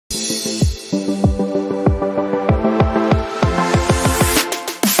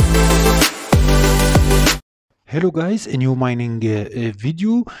Hello guys, a new mining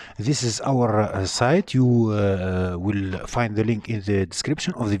video. This is our site. You will find the link in the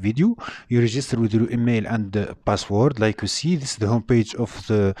description of the video. You register with your email and password. Like you see, this is the homepage of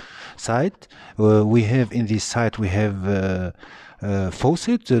the site. We have in this site, we have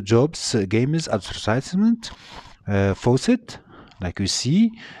Faucet, jobs, games, advertisement, Faucet. Like you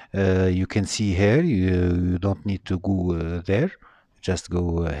see, you can see here, you don't need to go there. Just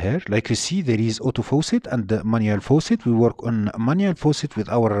go here. Like you see, there is auto faucet and manual faucet. We work on manual faucet with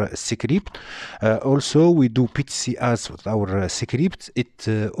our script. Also, we do PTC ads with our script. It's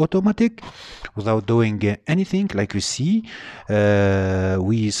automatic without doing anything. Like you see,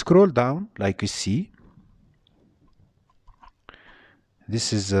 we scroll down. Like you see,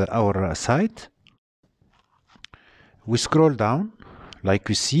 this is our site. We scroll down. Like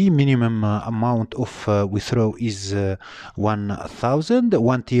you see, minimum amount of withdraw is 1,000.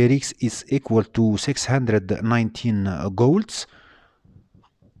 1 TRX is equal to 619 golds.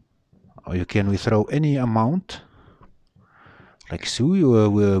 You can withdraw any amount. Like so,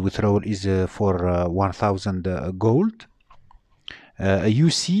 withdrawal is for 1,000 gold.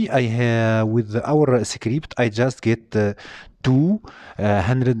 You see, I have with our script, I just get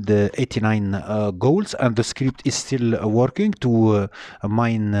 289 golds, and the script is still working to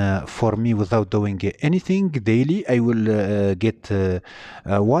mine for me without doing anything. Daily I will get 1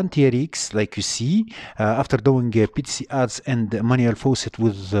 TRX. Like you see, after doing PTC ads and manual faucet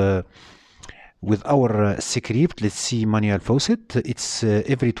with our script. Let's see manual faucet. It's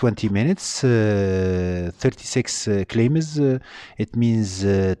every 20 minutes, 36 claims. It means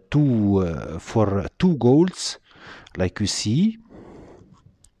for 2 golds. Like you see,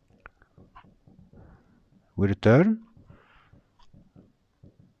 we return.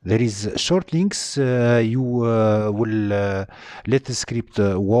 There is shortlinks. You will let the script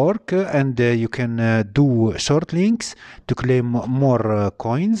work, and you can do shortlinks to claim more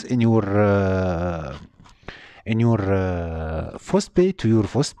coins in your FaucetPay. To your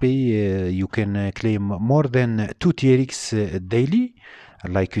FaucetPay, you can claim more than 2 TRX daily.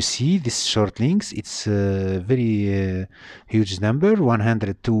 Like you see, this shortlinks, it's a very huge number,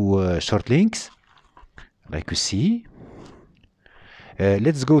 102 shortlinks. Like you see.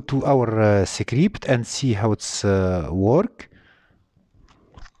 Let's go to our script and see how it's work.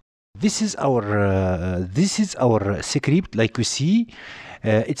 This is our script. Like you see,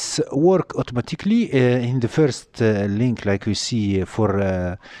 it's work automatically in the first link. Like you see,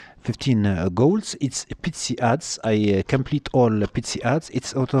 for 15 goals, it's PTC ads. I complete all PTC ads.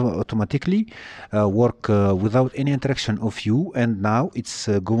 It's automatically work without any interaction of you. And now it's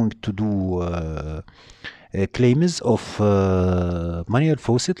going to do claims of manual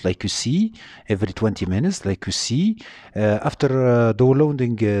faucet. Like you see, every 20 minutes. Like you see, after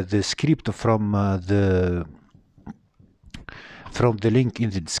downloading the script from the link in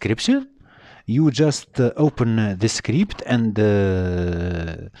the description, you just open the script and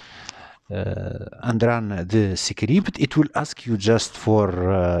run the script. It will ask you just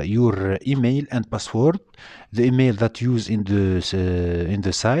for your email and password, the email that you use in the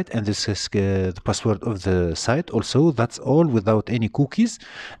site, and this is the password of the site. Also, that's all without any cookies.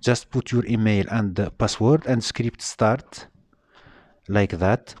 Just put your email and password, and script start like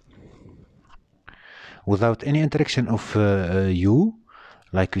that, without any interaction of you.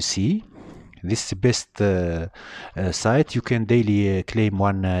 Like you see, this is the best site. You can daily claim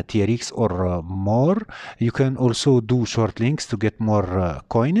 1 TRX or more. You can also do short links to get more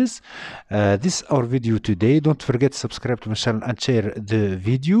coins. This is our video today. Don't forget to subscribe to my channel and share the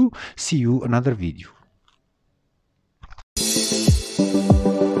video. See you another video.